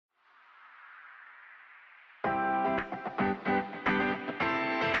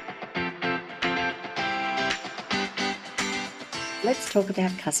Let's talk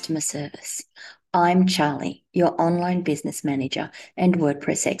about customer service. I'm Charlie, your online business manager and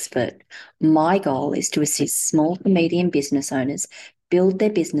WordPress expert. My goal is to assist small to medium business owners build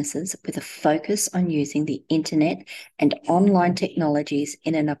their businesses with a focus on using the internet and online technologies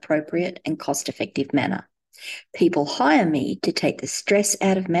in an appropriate and cost-effective manner. People hire me to take the stress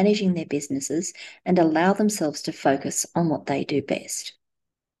out of managing their businesses and allow themselves to focus on what they do best.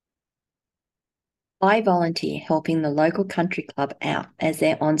 I volunteer helping the local country club out as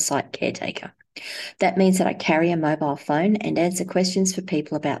their on-site caretaker. That means that I carry a mobile phone and answer questions for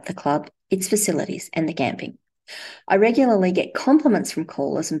people about the club, its facilities, and the camping. I regularly get compliments from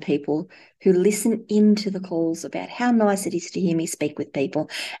callers and people who listen into the calls about how nice it is to hear me speak with people.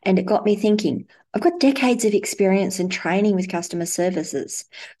 And it got me thinking, I've got decades of experience and training with customer services.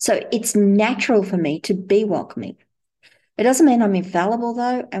 So it's natural for me to be welcoming. It doesn't mean I'm infallible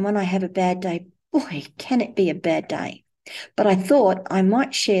though. And when I have a bad day, boy, can it be a bad day. But I thought I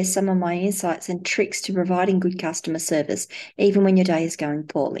might share some of my insights and tricks to providing good customer service, even when your day is going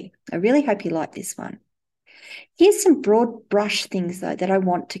poorly. I really hope you like this one. Here's some broad brush things, though, that I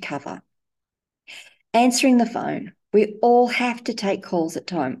want to cover. Answering the phone. We all have to take calls at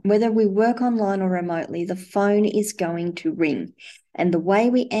times. Whether we work online or remotely, the phone is going to ring. And the way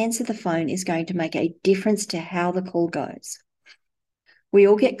we answer the phone is going to make a difference to how the call goes. We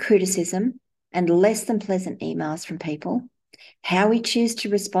all get criticism and less than pleasant emails from people. How we choose to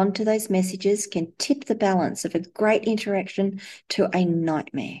respond to those messages can tip the balance of a great interaction to a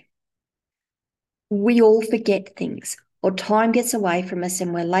nightmare. We all forget things, or time gets away from us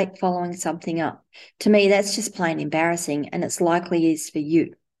and we're late following something up. To me, that's just plain embarrassing, and it's likely is for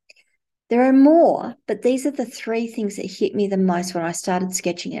you. There are more, but these are the three things that hit me the most when I started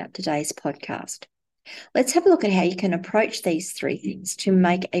sketching out today's podcast. Let's have a look at how you can approach these three things to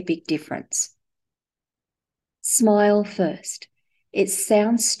make a big difference. Smile first. It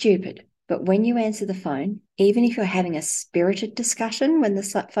sounds stupid, but when you answer the phone, even if you're having a spirited discussion when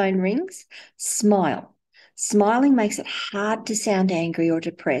the phone rings, smile. Smiling makes it hard to sound angry or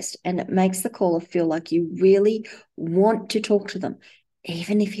depressed, and it makes the caller feel like you really want to talk to them,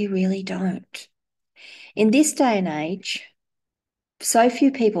 even if you really don't. In this day and age, so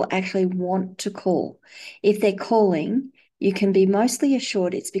few people actually want to call. If they're calling, you can be mostly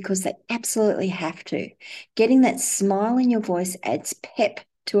assured it's because they absolutely have to. Getting that smile in your voice adds pep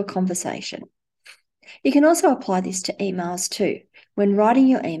to a conversation. You can also apply this to emails too. When writing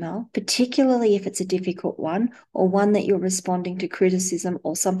your email, particularly if it's a difficult one or one that you're responding to criticism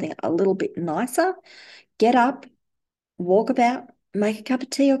or something a little bit nicer, get up, walk about, make a cup of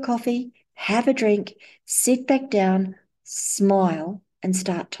tea or coffee, have a drink, sit back down, smile, and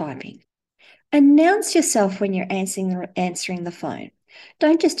start typing. Announce yourself when you're answering the phone.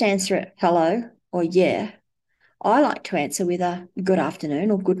 Don't just answer it hello or yeah. I like to answer with a good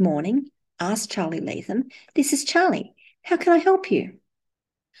afternoon or good morning. Ask Charlie Latham. This is Charlie. How can I help you?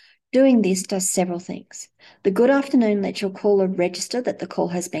 Doing this does several things. The good afternoon lets your caller register that the call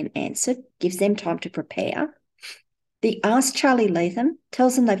has been answered, gives them time to prepare. The Ask Charlie Latham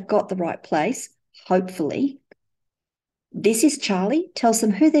tells them they've got the right place, hopefully. This is Charlie tells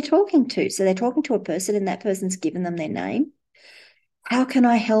them who they're talking to. So they're talking to a person and that person's given them their name. How can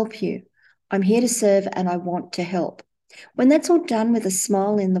I help you? I'm here to serve and I want to help. When that's all done with a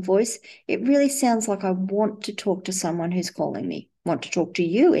smile in the voice, it really sounds like I want to talk to someone who's calling me, want to talk to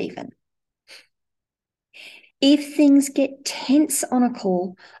you even. If things get tense on a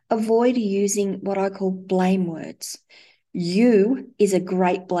call, avoid using what I call blame words. You is a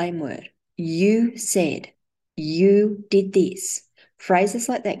great blame word. You said, you did this. Phrases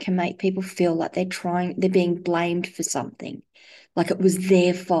like that can make people feel like they're being blamed for something, like it was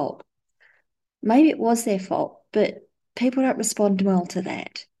their fault. Maybe it was their fault, but people don't respond well to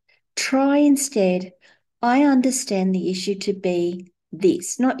that. Try instead, I understand the issue to be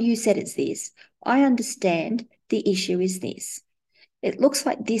this, not you said it's this. I understand the issue is this. It looks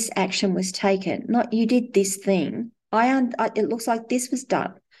like this action was taken, not you did this thing. It looks like this was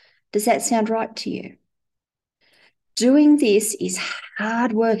done. Does that sound right to you? Doing this is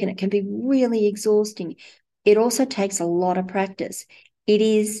hard work and it can be really exhausting. It also takes a lot of practice. It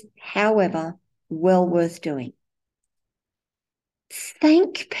is, however, well worth doing.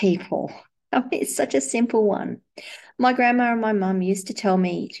 Thank people. I mean, it's such a simple one. My grandma and my mum used to tell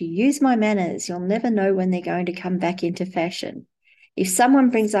me to use my manners. You'll never know when they're going to come back into fashion. If someone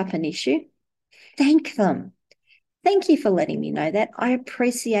brings up an issue, thank them. Thank you for letting me know that. I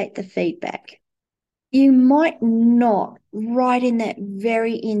appreciate the feedback. You might not right in that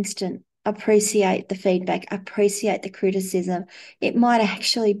very instant appreciate the feedback, appreciate the criticism. It might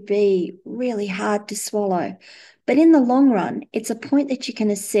actually be really hard to swallow. But in the long run, it's a point that you can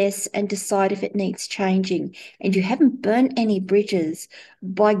assess and decide if it needs changing. And you haven't burnt any bridges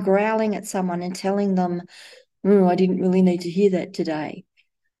by growling at someone and telling them, oh, I didn't really need to hear that today.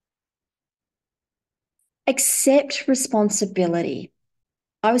 Accept responsibility.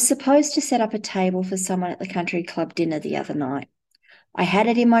 I was supposed to set up a table for someone at the country club dinner the other night. I had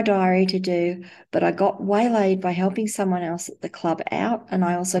it in my diary to do, but I got waylaid by helping someone else at the club out, and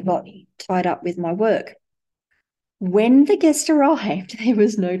I also got tied up with my work. When the guest arrived, there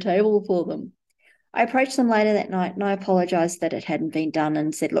was no table for them. I approached them later that night and I apologized that it hadn't been done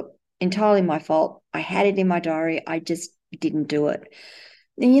and said, look, entirely my fault. I had it in my diary. I just didn't do it.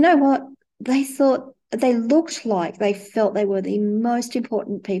 And you know what? They looked like they felt they were the most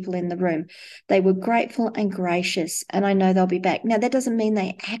important people in the room. They were grateful and gracious, and I know they'll be back. Now, that doesn't mean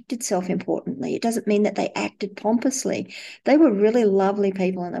they acted self-importantly. It doesn't mean that they acted pompously. They were really lovely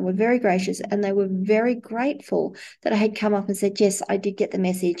people and they were very gracious and they were very grateful that I had come up and said, yes, I did get the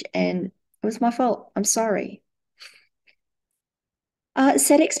message and it was my fault. I'm sorry.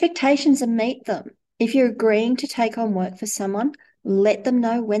 Set expectations and meet them. If you're agreeing to take on work for someone, let them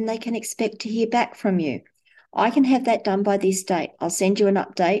know when they can expect to hear back from you. I can have that done by this date. I'll send you an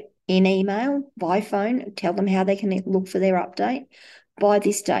update in email, by phone, tell them how they can look for their update by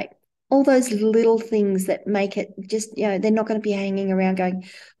this date. All those little things that make it just, they're not going to be hanging around going,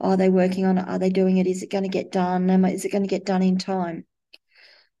 oh, are they working on it? Are they doing it? Is it going to get done? Is it going to get done in time?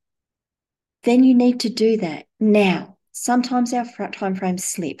 Then you need to do that now. Sometimes our time frames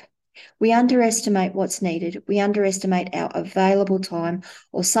slip. We underestimate what's needed. We underestimate our available time,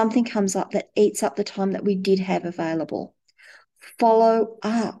 or something comes up that eats up the time that we did have available. Follow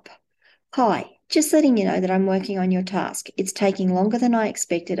up. Hi, just letting you know that I'm working on your task. It's taking longer than I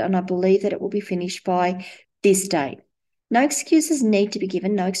expected, and I believe that it will be finished by this date. No excuses need to be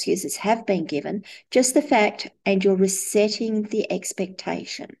given. No excuses have been given. Just the fact, and you're resetting the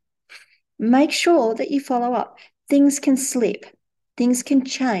expectation. Make sure that you follow up. Things can slip, things can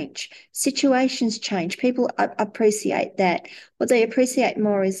change, situations change. People appreciate that. What they appreciate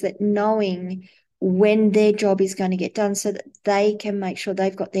more is that knowing when their job is going to get done so that they can make sure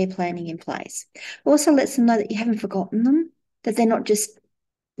they've got their planning in place. Also lets them know that you haven't forgotten them, that they're not just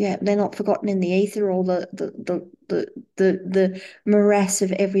they're not forgotten in the ether or the morass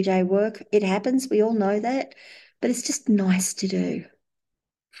of everyday work. It happens, we all know that, but it's just nice to do.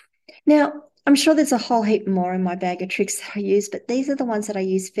 Now, I'm sure there's a whole heap more in my bag of tricks that I use, but these are the ones that I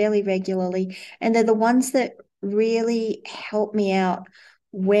use fairly regularly. And they're the ones that really help me out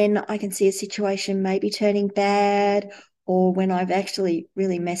when I can see a situation maybe turning bad or when I've actually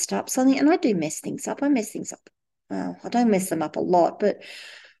really messed up something. And I do mess things up. I mess things up. Well, I don't mess them up a lot, but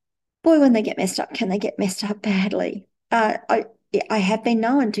boy, when they get messed up, can they get messed up badly? I have been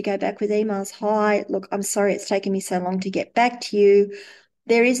known to go back with emails. Hi, look, I'm sorry it's taken me so long to get back to you.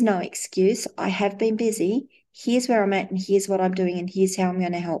 There is no excuse. I have been busy. Here's where I'm at and here's what I'm doing and here's how I'm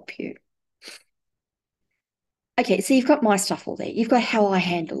going to help you. Okay, so you've got my stuff all there. You've got how I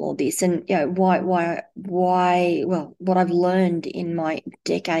handle all this and well, what I've learned in my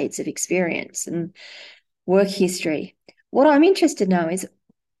decades of experience and work history. What I'm interested to know is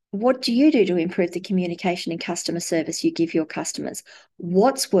what do you do to improve the communication and customer service you give your customers?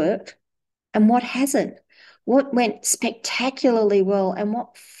 What's worked and what hasn't? What went spectacularly well and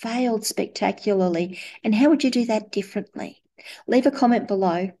what failed spectacularly? And how would you do that differently? Leave a comment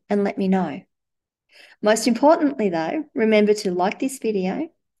below and let me know. Most importantly, though, remember to like this video,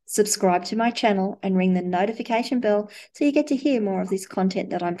 subscribe to my channel, and ring the notification bell so you get to hear more of this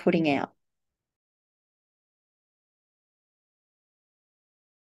content that I'm putting out.